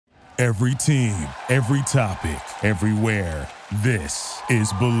Every team, every topic, everywhere. This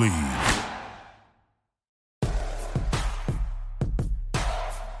is Believe.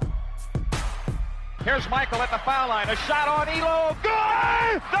 Here's Michael at the foul line. A shot on Elo.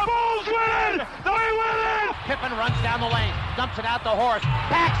 Good! The Bulls win it! They win it! Pippen runs down the lane, dumps it out to Horst.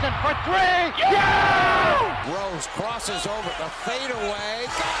 Paxson for three. Yeah! Rose crosses over the fadeaway.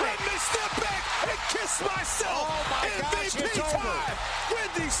 Let me step back and kiss myself. Oh my gosh, MVP it's over. time.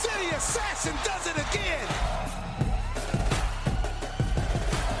 Windy City Assassin does it again.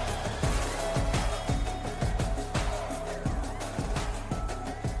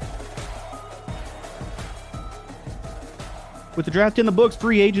 With the draft in the books,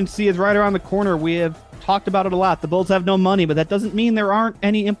 free agency is right around the corner. We have talked about it a lot. The Bulls have no money, but that doesn't mean there aren't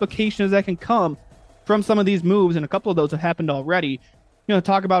any implications that can come from some of these moves, and a couple of those have happened already. We're going to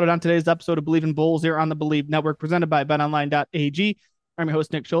talk about it on today's episode of Believe in Bulls here on the Believe Network, presented by BetOnline.ag. I'm your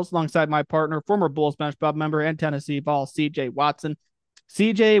host, Nick Schultz, alongside my partner, former Bulls Bench Club member and Tennessee Vol, C.J. Watson.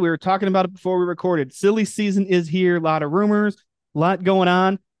 C.J., we were talking about it before we recorded. Silly season is here. A lot of rumors, a lot going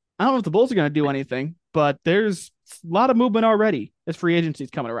on. I don't know if the Bulls are going to do anything, but there's a lot of movement already as free agency is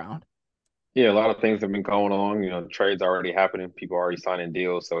coming around. Yeah, a lot of things have been going on. The trades already happening. People are already signing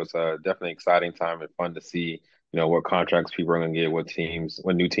deals. So it's a definitely exciting time and fun to see, what contracts people are going to get,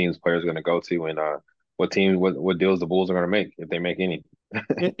 what new teams players are going to go to, and what deals the Bulls are going to make, if they make any.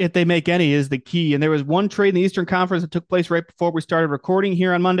 If they make any is the key. And there was one trade in the Eastern Conference that took place right before we started recording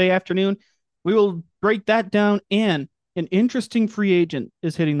here on Monday afternoon. We will break that down, and an interesting free agent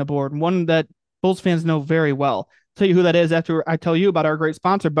is hitting the board, one that Bulls fans know very well. Tell you who that is after I tell you about our great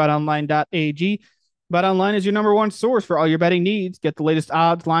sponsor, BetOnline.ag. BetOnline is your number one source for all your betting needs. Get the latest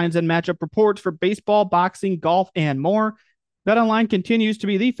odds, lines, and matchup reports for baseball, boxing, golf, and more. BetOnline continues to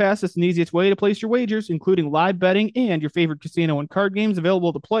be the fastest and easiest way to place your wagers, including live betting and your favorite casino and card games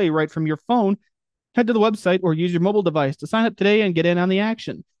available to play right from your phone. Head to the website or use your mobile device to sign up today and get in on the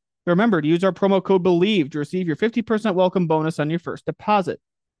action. Remember to use our promo code BELIEVE to receive your 50% welcome bonus on your first deposit.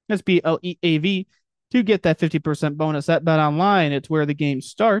 That's BLEAV. To get that 50% bonus at BetOnline, it's where the game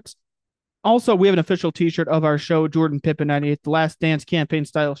starts. Also, we have an official t-shirt of our show, Jordan Pippen 98, the Last Dance campaign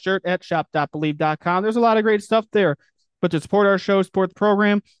style shirt at shop.believe.com. There's a lot of great stuff there. But to support our show, support the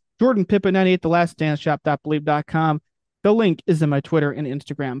program, Jordan Pippen 98, the Last Dance, shop.believe.com. The link is in my Twitter and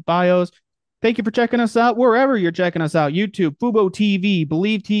Instagram bios. Thank you for checking us out wherever you're checking us out. YouTube, Fubo TV,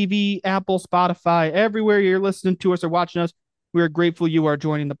 Believe TV, Apple, Spotify, everywhere you're listening to us or watching us. We are grateful you are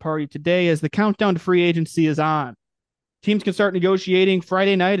joining the party today as the countdown to free agency is on. Teams can start negotiating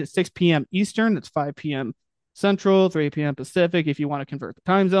Friday night at 6 p.m. Eastern. That's 5 p.m. Central, 3 p.m. Pacific if you want to convert the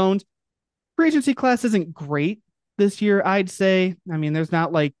time zones. Free agency class isn't great this year, I'd say. I mean, there's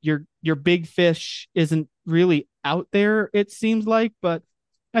not like your big fish isn't really out there, it seems like, but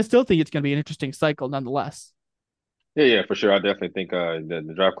I still think it's going to be an interesting cycle nonetheless. Yeah, for sure. I definitely think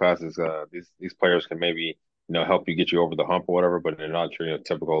the draft classes, these players can maybe help you get you over the hump or whatever, but they're not your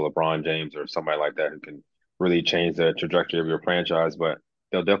typical LeBron James or somebody like that who can really change the trajectory of your franchise. But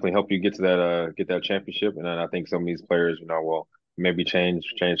they'll definitely help you get to that championship. And then I think some of these players, will maybe change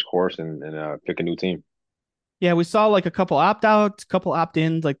course and pick a new team. Yeah, we saw like a couple opt-outs, couple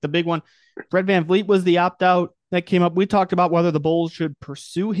opt-ins. Like the big one, Fred VanVleet was the opt-out that came up. We talked about whether the Bulls should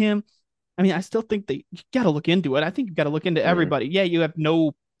pursue him. I mean, I still think you got to look into it. I think you've got to look into everybody. Yeah, you have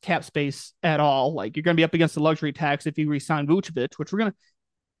no cap space at all. Like you're going to be up against the luxury tax if you re-sign Vucevic, which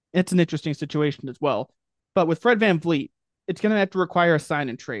it's an interesting situation as well. But with Fred VanVleet, it's going to have to require a sign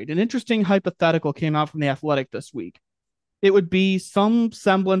and trade. An interesting hypothetical came out from The Athletic this week. It would be some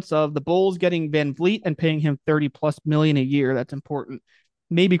semblance of the Bulls getting VanVleet and paying him $30+ million a year. That's important.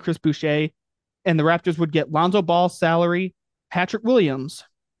 Maybe Chris Boucher, and the Raptors would get Lonzo Ball's salary, Patrick Williams,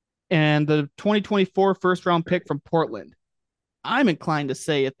 and the 2024 first round pick from Portland. I'm inclined to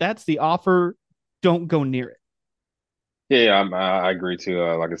say if that's the offer, don't go near it. Yeah, I agree too.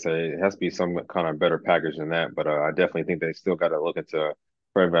 Like I say, it has to be some kind of better package than that. But I definitely think they still got to look into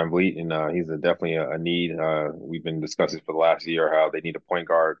Fred VanVleet, and he's definitely a need. We've been discussing for the last year how they need a point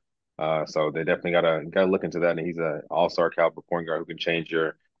guard. So they definitely got to look into that. And he's an all-star caliber point guard who can change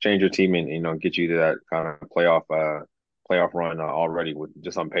your team and get you to that kind of playoff run already with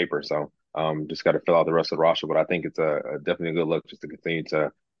just on paper. So just got to fill out the rest of the roster. But I think it's definitely a good look just to continue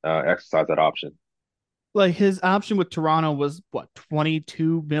to exercise that option. Like his option with Toronto was what,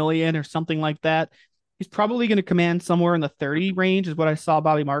 $22 million or something like that. He's probably going to command somewhere in the 30 range is what I saw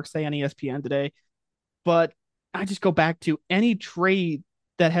Bobby Marks say on ESPN today. But I just go back to any trade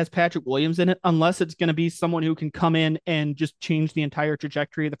that has Patrick Williams in it, unless it's going to be someone who can come in and just change the entire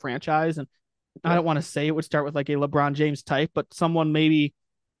trajectory of the franchise. And I don't want to say it would start with like a LeBron James type, but someone maybe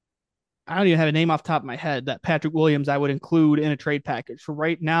I don't even have a name off the top of my head that Patrick Williams I would include in a trade package. For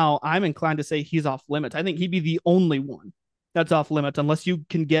right now, I'm inclined to say he's off limits. I think he'd be the only one that's off limits unless you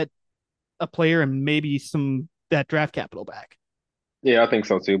can get a player and maybe some that draft capital back. Yeah, I think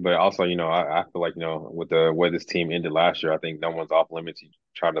so too. But also, I feel like, with the way this team ended last year, I think no one's off limits. You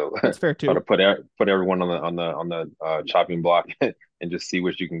try to That's fair try to too. put everyone on the chopping block and just see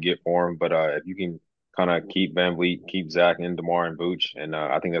what you can get for them. But if you can kind of keep Van Vliet, keep Zach and DeMar and Vooch, and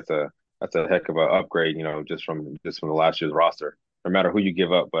I think that's a heck of an upgrade. Just from the last year's roster. No matter who you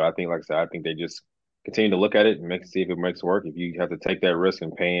give up, but I think, like I said, I think they just continue to look at it and see if it makes work. If you have to take that risk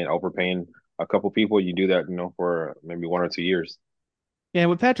and overpaying a couple people, you do that, for maybe 1 or 2 years. Yeah,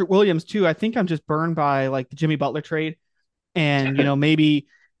 with Patrick Williams too, I think I'm just burned by like the Jimmy Butler trade. And maybe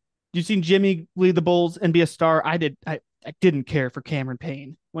you've seen Jimmy lead the Bulls and be a star. I didn't care for Cameron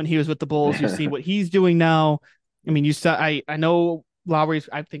Payne when he was with the Bulls. You see what he's doing now. I mean, you saw I know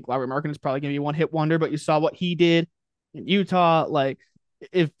I think Lauri Markkanen is probably gonna be a one-hit wonder, but you saw what he did in Utah. Like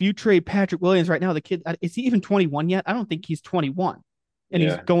if you trade Patrick Williams right now, the kid is he even 21 yet? I don't think he's 21. And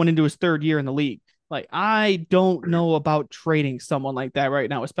he's Yeah. going into his third year in the league. Like, I don't know about trading someone like that right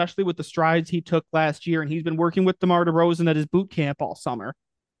now, especially with the strides he took last year. And he's been working with DeMar DeRozan at his boot camp all summer.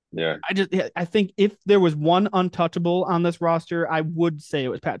 Yeah. I think if there was one untouchable on this roster, I would say it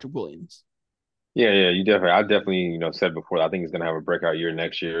was Patrick Williams. Yeah, yeah, I definitely, said before, I think he's gonna have a breakout year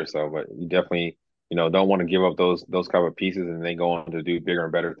next year. So, but you definitely, don't want to give up those kind of pieces and then go on to do bigger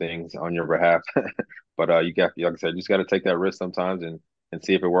and better things on your behalf. But like I said, you just got to take that risk sometimes and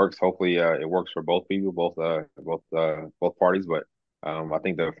see if it works. Hopefully, it works for both people, both parties. But I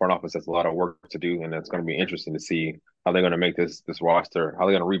think the front office has a lot of work to do, and it's going to be interesting to see how they're going to make this roster, how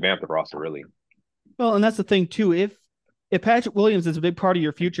they're going to revamp the roster, really. Well, and that's the thing too. If Patrick Williams is a big part of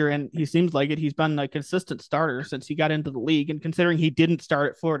your future, and he seems like it, he's been a consistent starter since he got into the league. And considering he didn't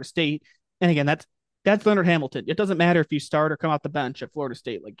start at Florida State, and again, that's Leonard Hamilton. It doesn't matter if you start or come off the bench at Florida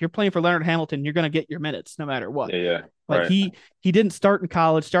State. Like you're playing for Leonard Hamilton, you're going to get your minutes no matter what. Yeah, yeah. Like Right. he didn't start in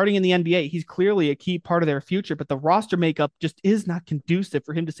college, starting in the NBA. He's clearly a key part of their future, but the roster makeup just is not conducive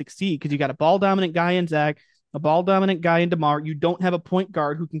for him to succeed because you got a ball dominant guy in Zach, a ball dominant guy in DeMar. You don't have a point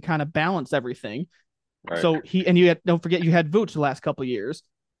guard who can kind of balance everything. Right. So don't forget you had Vooch the last couple of years.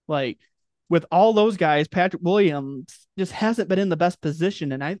 Like with all those guys, Patrick Williams just hasn't been in the best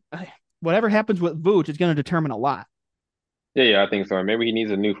position. And whatever happens with Vooch is going to determine a lot. Yeah, yeah, I think so. Maybe he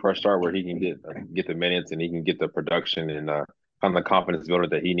needs a new fresh start where he can get the minutes and he can get the production and kind of the confidence builder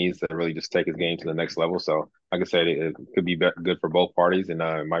that he needs to really just take his game to the next level. So, like I said, it could be good for both parties, and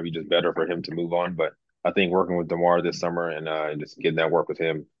it might be just better for him to move on. But I think working with DeMar this summer and just getting that work with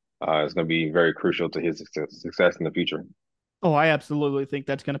him is going to be very crucial to his success in the future. Oh, I absolutely think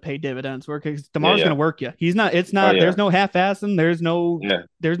that's going to pay dividends. Because Yeah, DeMar's going yeah. to work you. He's not. It's Oh not. yeah, There's no half-assing. yeah,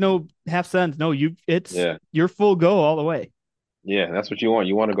 There's no half cents. No, it's yeah. your full go all the way. Yeah, that's what you want.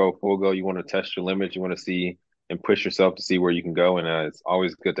 You want to go full go. You want to test your limits. You want to see and push yourself to see where you can go. And it's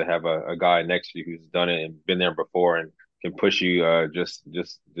always good to have a guy next to you who's done it and been there before and can push you just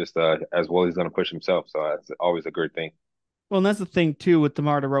as well as he's going to push himself. So that's always a good thing. Well, and that's the thing too with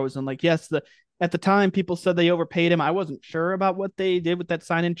DeMar DeRozan. Like, yes, at the time people said they overpaid him. I wasn't sure about what they did with that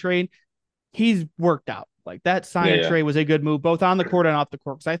sign and trade. He's worked out. Like that sign Yeah, and yeah, trade was a good move, both on the court and off the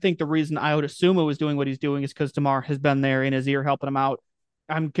court. Because I think the reason Iota Sumo is doing what he's doing is because DeMar has been there in his ear helping him out.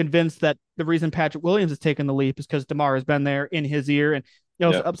 I'm convinced that the reason Patrick Williams has taken the leap is because DeMar has been there in his ear, and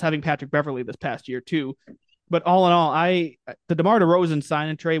also yeah, ups having Patrick Beverly this past year too. But all in all, the DeMar DeRozan sign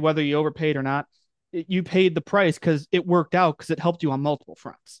and trade, whether you overpaid or not, you paid the price because it worked out because it helped you on multiple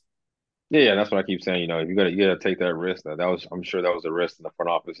fronts. yeah, yeah. That's what I keep saying. You gotta take that risk. I'm sure that was a risk in the front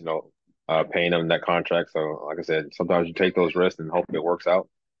office. Paying them that contract. So, like I said, sometimes you take those risks and hope it works out.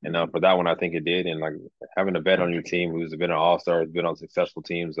 And for that one, I think it did. And like having a vet on your team who's been an all-star, who's been on successful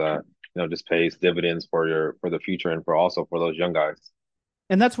teams, just pays dividends for the future and for those young guys.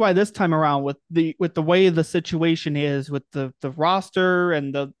 And that's why this time around with the way the situation is with the roster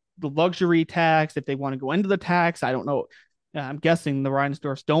and the luxury tax, if they want to go into the tax, I don't know. I'm guessing the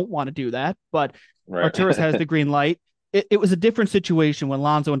Reinsdorfs don't want to do that, but Right. Arturis has the green light. It was a different situation when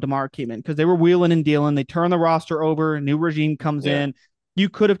Lonzo and DeMar came in because they were wheeling and dealing. They turn the roster over, a new regime comes Yeah. in. You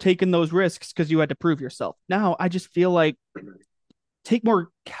could have taken those risks because you had to prove yourself. Now I just feel like take more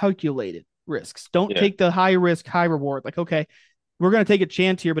calculated risks. Don't Yeah. take the high risk, high reward. Like, okay, we're going to take a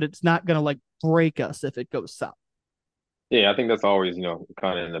chance here, but it's not going to like break us if it goes south. Yeah, I think that's always,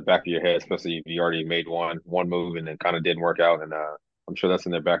 kind of in the back of your head, especially if you already made one move and it kind of didn't work out. And I'm sure that's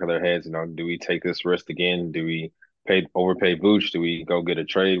in the back of their heads. Do we take this risk again? Do we overpay Vooch? Do we go get a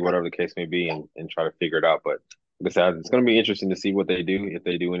trade? Whatever the case may be, and try to figure it out. But like I said, it's going to be interesting to see what they do, if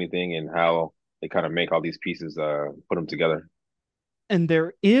they do anything, and how they kind of make all these pieces, put them together. And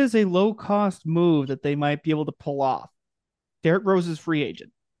there is a low cost move that they might be able to pull off. Derrick Rose is free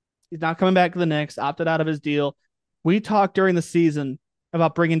agent. He's not coming back to the Knicks, opted out of his deal. We talked during the season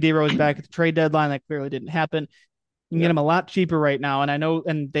about bringing D Rose back at the trade deadline. That clearly didn't happen. You can get him a lot cheaper right now. And I know,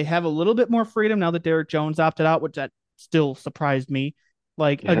 and they have a little bit more freedom now that Derrick Jones opted out, which that still surprised me.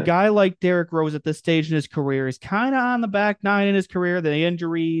 Like a guy like Derrick Rose at this stage in his career is kind of on the back nine in his career. The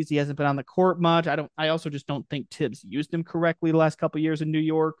injuries, he hasn't been on the court much. I also just don't think Tibbs used him correctly the last couple of years in New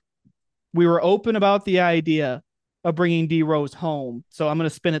York. We were open about the idea of bringing D Rose home. So I'm going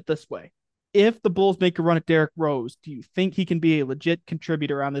to spin it this way. If the Bulls make a run at Derrick Rose, do you think he can be a legit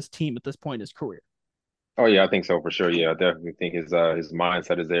contributor on this team at this point in his career? Oh yeah, I think so for sure. Yeah, I definitely think his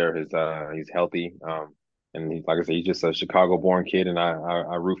mindset is there. He's healthy. And like I said, he's just a Chicago-born kid, and I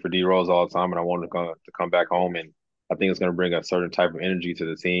root for D Rose all the time, and I want him to come back home. And I think it's going to bring a certain type of energy to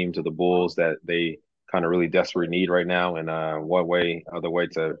the team, to the Bulls that they kind of really desperately need right now. And what way other way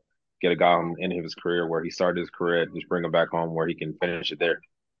to get a guy on the end of his career where he started his career, just bring him back home where he can finish it there.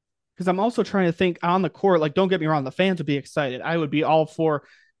 Because I'm also trying to think on the court. Like, don't get me wrong, the fans would be excited. I would be all for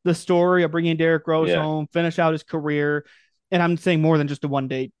the story of bringing Derrick Rose home, finish out his career. And I'm saying more than just a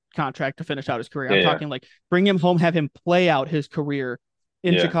 1-day contract to finish out his career. I'm talking like bring him home, have him play out his career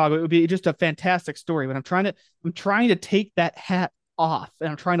in Chicago. It would be just a fantastic story. But I'm trying to take that hat off, and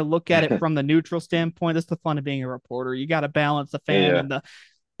I'm trying to look at it from the neutral standpoint. That's the fun of being a reporter. You got to balance the fan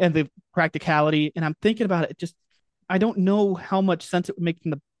and the practicality. And I'm thinking about it. I don't know how much sense it would make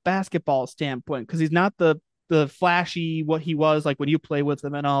from the basketball standpoint, because he's not the flashy what he was like when you play with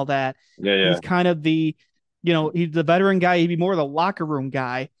him and all that. He's kind of the, he's the veteran guy. He'd be more the locker room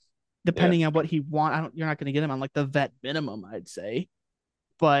guy, depending on what he wants. You're not going to get him on like the vet minimum, I'd say.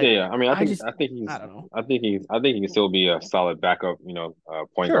 But I mean, I think he's. I don't know. I think he can still be a solid backup.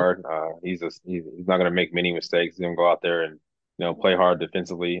 Point guard. He's not going to make many mistakes. He's going to go out there and play hard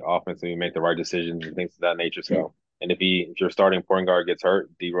defensively, offensively, make the right decisions and things of that nature. So, and if your starting point guard gets hurt,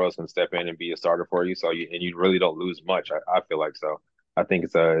 D Rose can step in and be a starter for you. So you really don't lose much. I feel like so. I think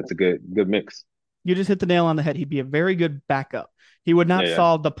it's a good mix. You just hit the nail on the head. He'd be a very good backup. He would not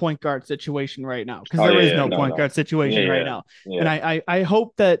solve the point guard situation right now, because there is no point guard situation right now. And I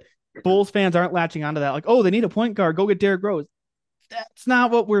hope that Bulls fans aren't latching onto that. Like, oh, they need a point guard. Go get Derrick Rose. That's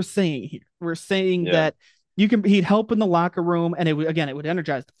not what we're saying here. We're saying that he'd help in the locker room, and it would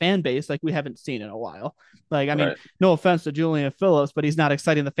energize the fan base like we haven't seen in a while. Like, I mean, no offense to Julian Phillips, but he's not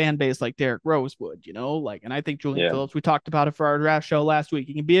exciting the fan base like Derrick Rose would, and I think Julian Phillips, we talked about it for our draft show last week.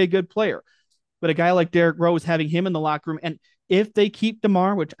 He can be a good player, but a guy like Derrick Rose, having him in the locker room, and if they keep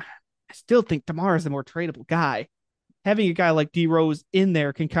DeMar, which I still think DeMar is the more tradable guy, having a guy like D Rose in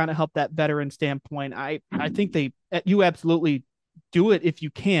there can kind of help that veteran standpoint. I think you absolutely do it if you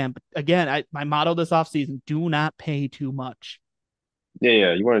can. But again, my motto this offseason: do not pay too much.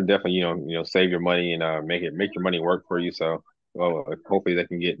 Yeah. You want to definitely, save your money and make your money work for you. So, hopefully they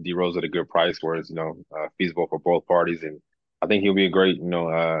can get D Rose at a good price where it's feasible for both parties. And I think he'll be a great,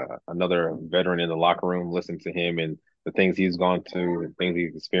 another veteran in the locker room. Listen to him and the things he's gone through, the things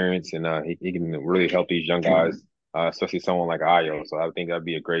he's experienced, and he can really help these young guys, especially someone like Ayo. So I think that'd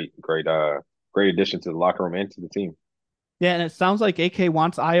be a great addition to the locker room and to the team. Yeah, and it sounds like AK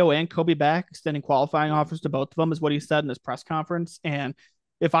wants Ayo and Kobe back, extending qualifying offers to both of them, is what he said in his press conference. And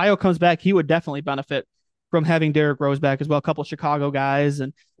if Ayo comes back, he would definitely benefit from having Derrick Rose back as well. A couple of Chicago guys,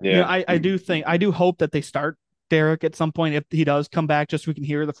 and I do hope that they start Derrick at some point if he does come back, just so we can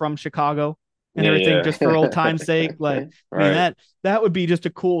hear the from Chicago and everything, just for old time's sake. Like, right. I mean, that would be just a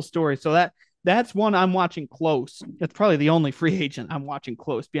cool story. So that's one I'm watching close. That's probably the only free agent I'm watching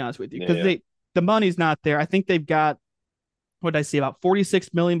close, to be honest with you, because the money's not there. I think they've got, what did I see, about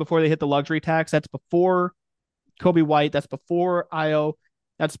 $46 million before they hit the luxury tax. That's before Kobe White. That's before Ayo.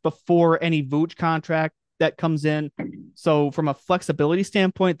 That's before any Vooch contract that comes in. So from a flexibility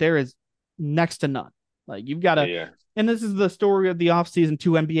standpoint, there is next to none. Like, you've got to, and this is the story of the offseason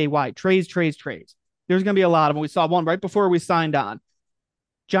too, NBA wide. Trades. There's going to be a lot of them. We saw one right before we signed on.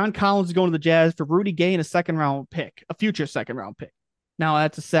 John Collins is going to the Jazz for Rudy Gay and a future second round pick. Now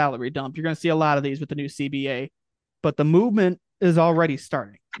that's a salary dump. You're going to see a lot of these with the new CBA, but the movement is already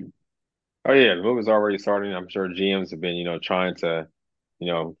starting. Oh yeah, the movement's already starting. I'm sure GMs have been, trying to,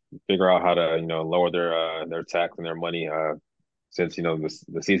 figure out how to, lower their tax and their money, since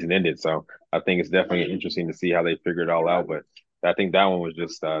the season ended. So I think it's definitely interesting to see how they figure it all out. But I think that one was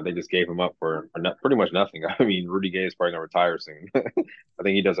just they just gave him up for pretty much nothing. I mean, Rudy Gay is probably gonna retire soon. I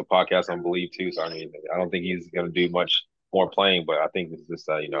think he does a podcast on Believe too. So I mean, I don't think he's gonna do much more playing. But I think it's just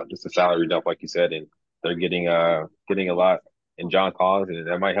just a salary dump, like you said, and they're getting a lot in John Collins, and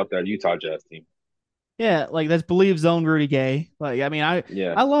that might help that Utah Jazz team. Yeah, like that's believe zone Rudy Gay. Like, I mean,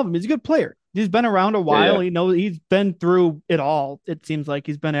 Yeah, I love him. He's a good player. He's been around a yeah, while. yeah, He knows he's been through it all. It seems like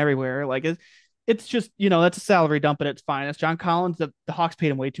he's been everywhere. Like it's just, that's a salary dump at its finest. John Collins, the Hawks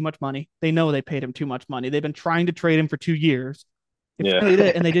paid him way too much money. They know they paid him too much money. They've been trying to trade him for 2 years. They finally did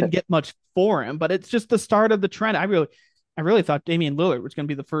it, and they didn't get much for him. But it's just the start of the trend. I really thought Damian Lillard was going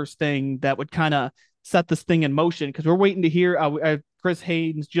to be the first thing that would kind of set this thing in motion, because we're waiting to hear. Chris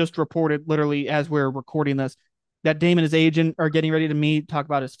Haynes just reported, literally as we're recording this, that Dame and his agent are getting ready to meet, talk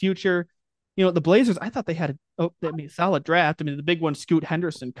about his future. The Blazers, I thought they had a solid draft. I mean, the big one, Scoot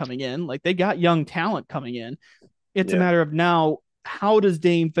Henderson coming in. Like, they got young talent coming in. It's a matter of now, how does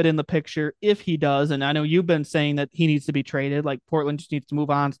Dame fit in the picture if he does? And I know you've been saying that he needs to be traded. Like, Portland just needs to move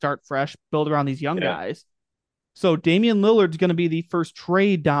on, start fresh, build around these young guys. So Damian Lillard's going to be the first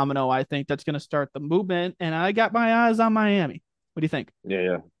trade domino, I think, that's going to start the movement. And I got my eyes on Miami. What do you think?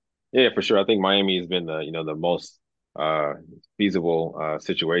 Yeah, for sure. I think Miami has been the most uh feasible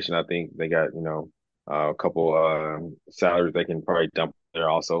situation. I think they got a couple salaries they can probably dump there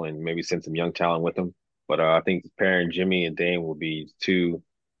also, and maybe send some young talent with them. But I think pairing Jimmy and Dame will be two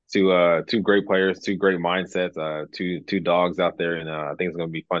great players, two great mindsets, two dogs out there, and I think it's going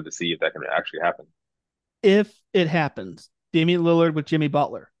to be fun to see if that can actually happen. If it happens, Damian Lillard with Jimmy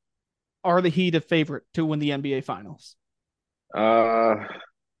Butler, are the Heat a favorite to win the NBA Finals? Uh,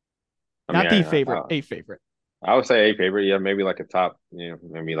 I Not mean, the favorite, a favorite. I would say a favorite. Yeah, maybe like a top,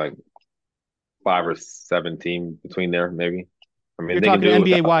 maybe like 5 or 7 team between there, maybe. I mean, You're they can talking do it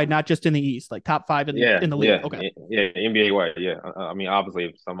NBA without. wide, not just in the East, like top five Yeah, in the league. yeah, Okay. yeah, NBA wide. Yeah, I mean, obviously,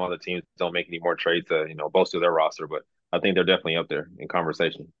 if some other teams don't make any more trades to bolster their roster, but I think they're definitely up there in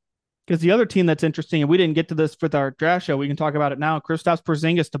conversation. Because the other team that's interesting, and we didn't get to this with our draft show, we can talk about it now. Kristaps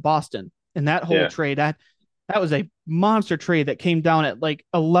Porzingis to Boston, and that whole Yeah, trade, that was a monster trade that came down at like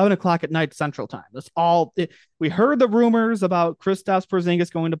 11 o'clock at night Central Time. That's all. We heard the rumors about Kristaps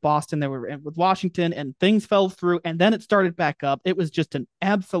Porzingis going to Boston. They were with Washington, and things fell through, and then it started back up. It was just an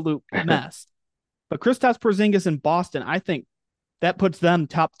absolute mess. But Kristaps Porzingis in Boston, I think that puts them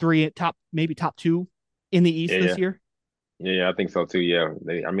top three, maybe top two in the East yeah, this year. yeah, I think so too. Yeah,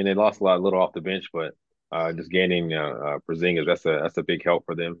 I mean, they lost a little off the bench, but just gaining Porzingis, that's a big help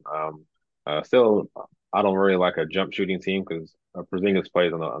for them. Still, I don't really like a jump shooting team because Porzingis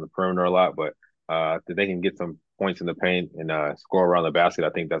plays on the perimeter a lot, but if they can get some points in the paint and score around the basket, I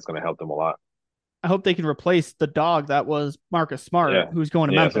think that's going to help them a lot. I hope they can replace the dog that was Marcus Smart, Yeah, who's going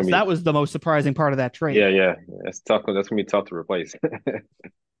to yeah, it's Memphis. gonna be That was the most surprising part of that yeah, trade. yeah, it's tough. That's gonna be tough to replace.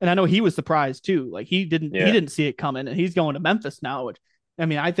 And I know he was surprised too. Like, he Yeah, didn't see it coming, and he's going to Memphis now, which, I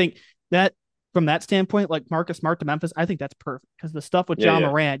mean, I think that from that standpoint, like Marcus Smart to Memphis, I think that's perfect, because the stuff with yeah, John yeah,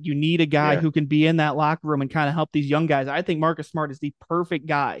 Morant, you need a guy yeah, who can be in that locker room and kind of help these young guys. I think Marcus Smart is the perfect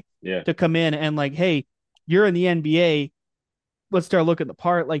guy yeah, to come in and, like, hey, you're in the NBA. Let's start looking the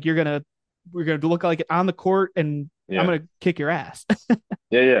part. Like, we're gonna look like it on the court, and I'm yeah. gonna kick your ass.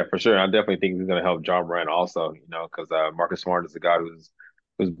 Yeah, for sure. I definitely think he's going to help John Morant also, because Marcus Smart is a guy who's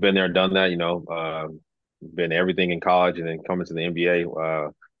been there, done that, been everything in college and then coming to the NBA.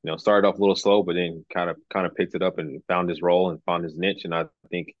 Started off a little slow, but then kind of picked it up and found his role and found his niche. And I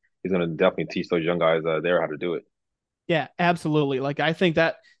think he's going to definitely teach those young guys there how to do it. Yeah, absolutely. Like, I think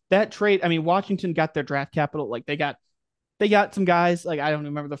that trade. I mean, Washington got their draft capital. Like, they got some guys. Like, I don't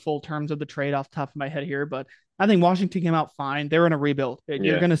remember the full terms of the trade off the top of my head here, but I think Washington came out fine. They're in a rebuild. You're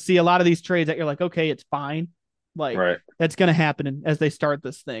Yeah, going to see a lot of these trades that you're like, okay, it's fine. Like, right. that's going to happen as they start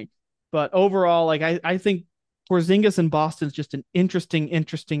this thing. But overall, like, I think Porzingis in Boston is just an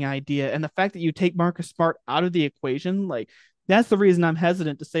interesting idea. And the fact that you take Marcus Smart out of the equation, like, that's the reason I'm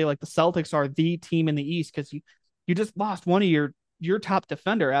hesitant to say like the Celtics are the team in the East, because you just lost one of your top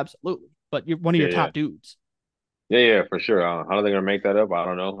defender, absolutely, but you're one of Yeah, your yeah. top dudes. Yeah, for sure. How are they going to make that up? I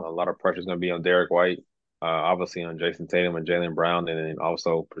don't know. A lot of pressure is going to be on Derrick White, obviously on Jason Tatum and Jaylen Brown, and then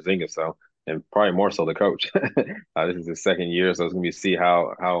also Porzingis. So, and probably more so the coach. This is his second year, so it's going to be see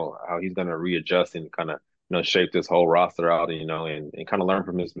how he's going to readjust and kind of shape this whole roster out, and kind of learn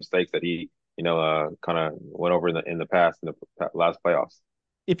from his mistakes that he kind of went over in the past in the last playoffs.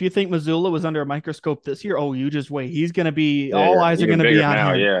 If you think Missoula was under a microscope this year, oh, you just wait. He's going to be, Yeah, all eyes are even going to be bigger on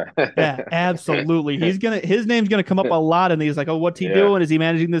now. him. Yeah, Yeah, absolutely. His name's going to come up a lot in these. Like, oh, what's he yeah, doing? Is he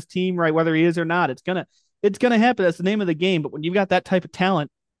managing this team right? Whether he is or not, it's gonna happen. That's the name of the game. But when you've got that type of talent,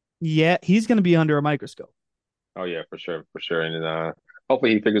 yeah, he's going to be under a microscope. oh yeah, for sure. And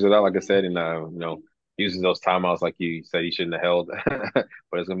hopefully he figures it out, like I said, and uses those timeouts like you said he shouldn't have held.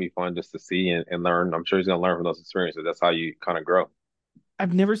 But it's gonna be fun just to see and learn. I'm sure he's gonna learn from those experiences. That's how you kind of grow.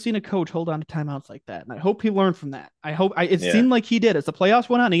 I've never seen a coach hold on to timeouts like that, and I hope he learned from that. It Yeah. seemed like he did as the playoffs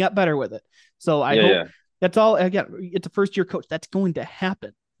went on. He got better with it. So I hope that's all. Again, it's a first year coach. That's going to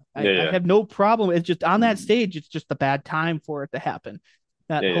happen. I have no problem. It's just on that stage. It's just a bad time for it to happen.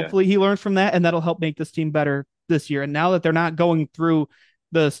 Hopefully he learns from that, and that'll help make this team better this year. And now that they're not going through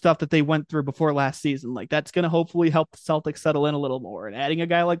the stuff that they went through before last season, like that's going to hopefully help the Celtics settle in a little more. And adding a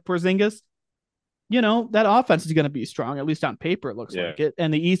guy like Porzingis, that offense is going to be strong, at least on paper, it looks like it.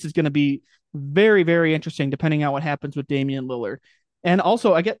 And the East is going to be very, very interesting depending on what happens with Damian Lillard. And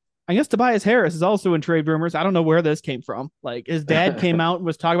also, I guess Tobias Harris is also in trade rumors. I don't know where this came from. Like his dad came out and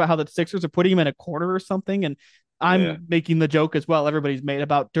was talking about how the Sixers are putting him in a corner or something. And I'm making the joke as well. Everybody's made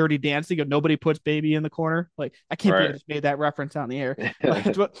about Dirty Dancing of nobody puts baby in the corner. Like I can't believe I just made that reference on the air.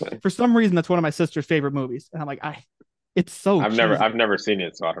 Like, for some reason, that's one of my sister's favorite movies. And I'm like, it's so I've never seen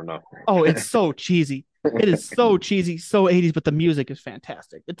it, so I don't know. Oh, it's so cheesy. It is so cheesy, so 80s, but the music is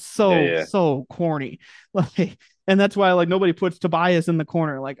fantastic. It's so corny. Like, and that's why like nobody puts Tobias in the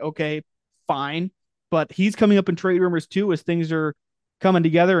corner. Like, okay, fine. But he's coming up in trade rumors too as things are coming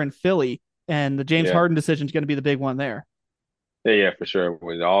together in Philly. And the James Harden decision is going to be the big one there. Yeah, for sure.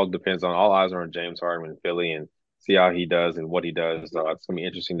 It all depends on all eyes are on James Harden in Philly and see how he does and what he does. It's going to be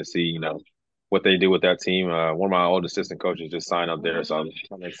interesting to see, what they do with that team. One of my old assistant coaches just signed up there, so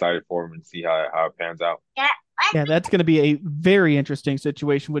I'm excited for him and see how it pans out. Yeah, that's going to be a very interesting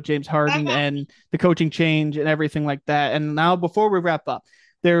situation with James Harden and the coaching change and everything like that. And now, before we wrap up,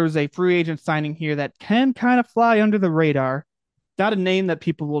 there's a free agent signing here that can kind of fly under the radar. Not a name that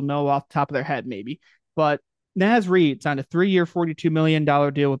people will know off the top of their head, maybe, but Naz Reid signed a 3-year, $42 million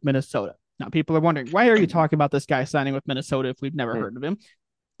deal with Minnesota. Now, people are wondering, why are you talking about this guy signing with Minnesota if we've never heard of him?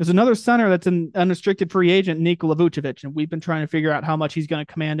 There's another center that's an unrestricted free agent, Nikola Vucevic, and we've been trying to figure out how much he's going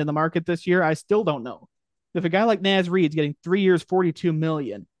to command in the market this year. I still don't know. If a guy like Naz Reid's getting 3 years, $42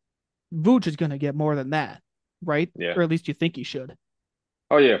 million, Vuce is going to get more than that, right? Yeah. Or at least you think he should.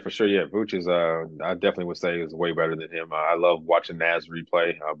 Oh yeah, for sure. Yeah, Vooch is. I definitely would say is way better than him. I love watching Naz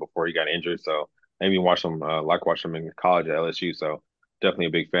replay before he got injured. So maybe watch him watching him in college at LSU. So definitely a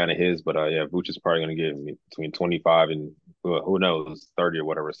big fan of his. But yeah, Vooch is probably going to get between 25 and who knows 30 or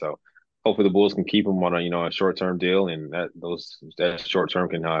whatever. So hopefully the Bulls can keep him on a short term deal, and that short term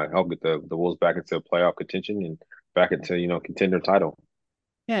can help get the Bulls back into playoff contention and back into contender title.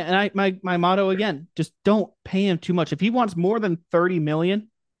 Yeah, and my motto again, just don't pay him too much. If he wants more than $30 million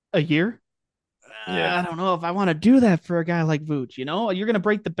a year, I don't know if I want to do that for a guy like Vooch. You're going to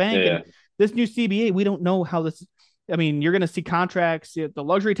break the bank, and this new CBA, we don't know how this. I mean, you're going to see contracts. The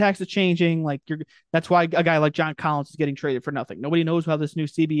luxury tax is changing. That's why a guy like John Collins is getting traded for nothing. Nobody knows how this new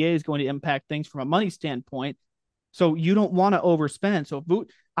CBA is going to impact things from a money standpoint. So you don't want to overspend. So Vooch,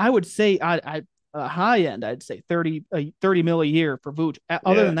 I would say a high end, I'd say 30 mil a year for Vooch.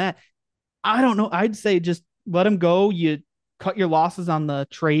 Other than that, I don't know. I'd say just let him go. You cut your losses on the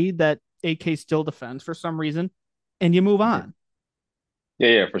trade that AK still defends for some reason, and you move on.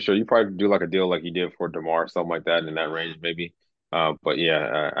 Yeah, for sure. You probably do like a deal like you did for DeMar, something like that in that range, maybe. But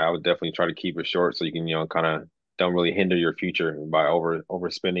yeah, I would definitely try to keep it short so you can, kind of don't really hinder your future by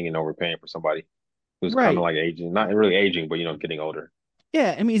overspending and overpaying for somebody who's kind of like aging, not really aging, but getting older.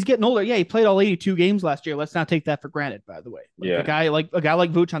 Yeah, I mean he's getting older. Yeah, he played all 82 games last year. Let's not take that for granted, by the way. A guy like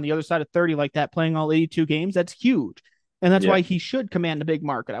Vooch on the other side of 30 like that, playing all 82 games, that's huge. And that's why he should command a big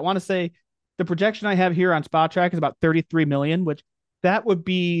market. I want to say the projection I have here on Spot Track is about 33 million, which that would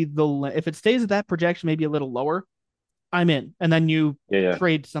be if it stays at that projection, maybe a little lower, I'm in. And then you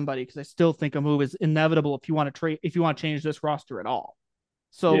trade somebody, because I still think a move is inevitable if you want to change this roster at all.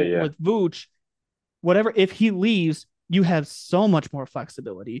 So with Vooch, if he leaves, you have so much more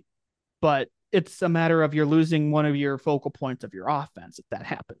flexibility, but it's a matter of you're losing one of your focal points of your offense if that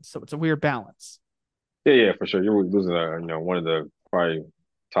happens. So it's a weird balance. Yeah, for sure. You're losing one of the probably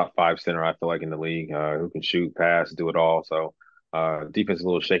top 5 center, I feel like, in the league, who can shoot, pass, do it all. So defense is a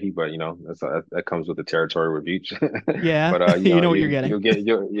little shaky, but that comes with the territory with Vooch. Yeah, but you know what you're getting.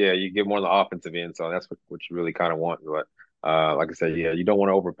 You get more on the offensive end, so that's what you really kind of want. But like I said, you don't want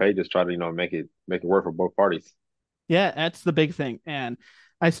to overpay. Just try to make it work for both parties. Yeah, that's the big thing. And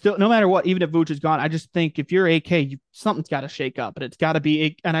I still, no matter what, even if Vooch is gone, I just think if you're AK, something's got to shake up. But it's got to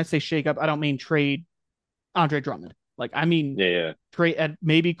be, and I say shake up, I don't mean trade Andre Drummond. I mean trade at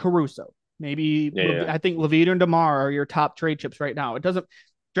maybe Caruso. Maybe I think Levine and DeMar are your top trade chips right now. It doesn't,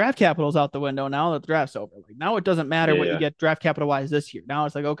 draft capital's out the window now that the draft's over. Now it doesn't matter what you get draft capital wise this year. Now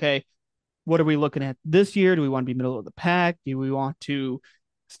it's okay, what are we looking at this year? Do we want to be middle of the pack? Do we want to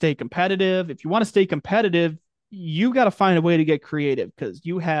stay competitive? If you want to stay competitive, you got to find a way to get creative because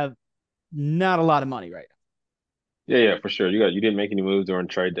you have not a lot of money right now. Yeah, for sure. You didn't make any moves during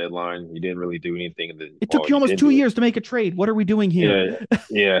trade deadline. You didn't really do anything It took you almost 2 years to make a trade. What are we doing here?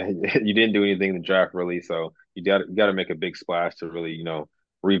 Yeah. You didn't do anything in the draft really, so you got to make a big splash to really,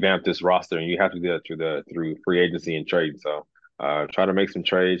 revamp this roster, and you have to do that through free agency and trade. So try to make some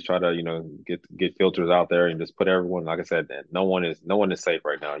trades, try to, get filters out there and just put everyone, like I said, no one is safe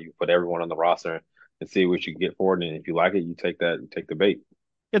right now. You put everyone on the roster and see what you can get for it. And if you like it, you take the bait.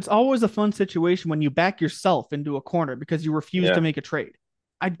 It's always a fun situation when you back yourself into a corner because you refuse to make a trade.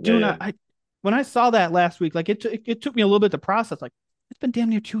 When I saw that last week, like it took me a little bit to process. Like, it's been damn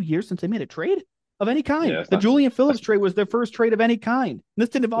near 2 years since they made a trade of any kind. Yeah, Julian Phillips trade was their first trade of any kind. This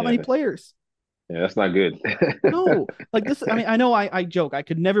didn't involve any players. Yeah, that's not good. No, like this. I mean, I know I joke. I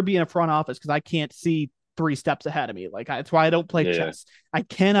could never be in a front office because I can't see 3 steps ahead of me. Like that's why I don't play chess. I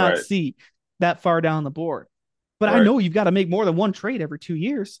cannot see that far down the board. But I know you've got to make more than one trade every 2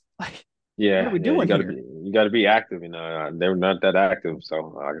 years. Like, what are we doing here? You got to be active. They're not that active.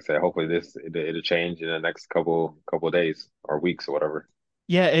 So, like I said, hopefully it'll change in the next couple of days or weeks or whatever.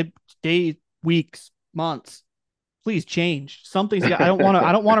 Yeah, days, weeks, months. Please change. Something's got. I don't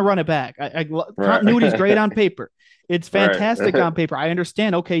want to run it back. Continuity is great on paper. It's fantastic on paper. I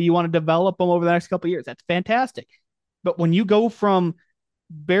understand. Okay, you want to develop them over the next couple of years. That's fantastic. But when you go from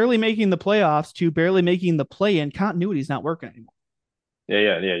barely making the playoffs to barely making the play-in, continuity is not working anymore.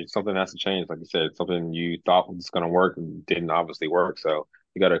 Yeah. Something has to change. Like you said, something you thought was going to work and didn't obviously work. So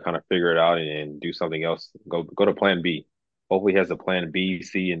you got to kind of figure it out and do something else. Go to plan B. Hopefully he has a plan B,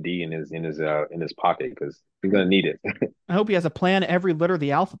 C, and D in his pocket because he's going to need it. I hope he has a plan every letter of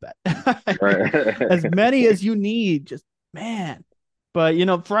the alphabet. As many as you need. Just, man. But,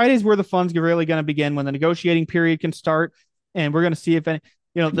 Friday's where the fun's really going to begin, when the negotiating period can start. And we're going to see if any,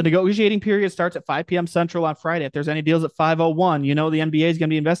 the negotiating period starts at 5 p.m. Central on Friday. If there's any deals at 5:01, the NBA is going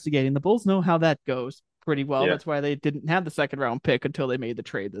to be investigating. The Bulls know how that goes pretty well. Yeah. That's why they didn't have the second round pick until they made the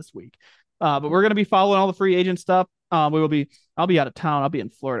trade this week. But we're going to be following all the free agent stuff. I'll be out of town. I'll be in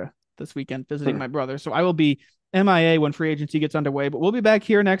Florida this weekend visiting my brother. So I will be MIA when free agency gets underway, but we'll be back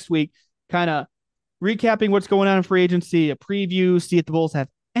here next week, kind of recapping what's going on in free agency, a preview, see if the Bulls have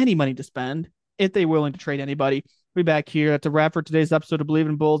any money to spend, if they're willing to trade anybody. We'll be back here. That's a wrap for today's episode of Believe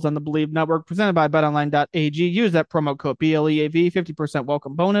in Bulls on the Believe Network, presented by betonline.ag. Use that promo code BLEAV, 50%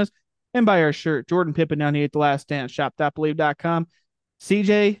 welcome bonus, and buy our shirt, Jordan Pippen 98 The Last Stand, shop.believe.com.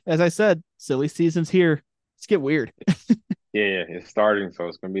 CJ, as I said, silly season's here. Let's get weird. Yeah, it's starting, so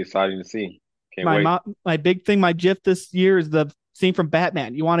it's going to be exciting to see. Can't wait. My big thing, my GIF this year is the scene from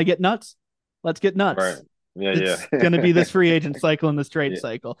Batman. You want to get nuts? Let's get nuts. Right. It's going to be this free agent cycle and this trade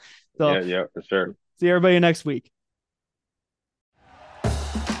cycle. So, yeah, for sure. See everybody next week.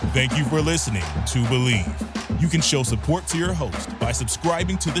 Thank you for listening to Believe. You can show support to your host by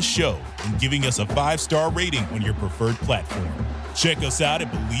subscribing to the show and giving us a 5-star rating on your preferred platform. Check us out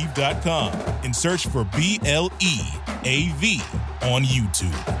at Believe.com and search for BLEAV on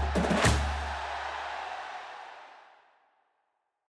YouTube.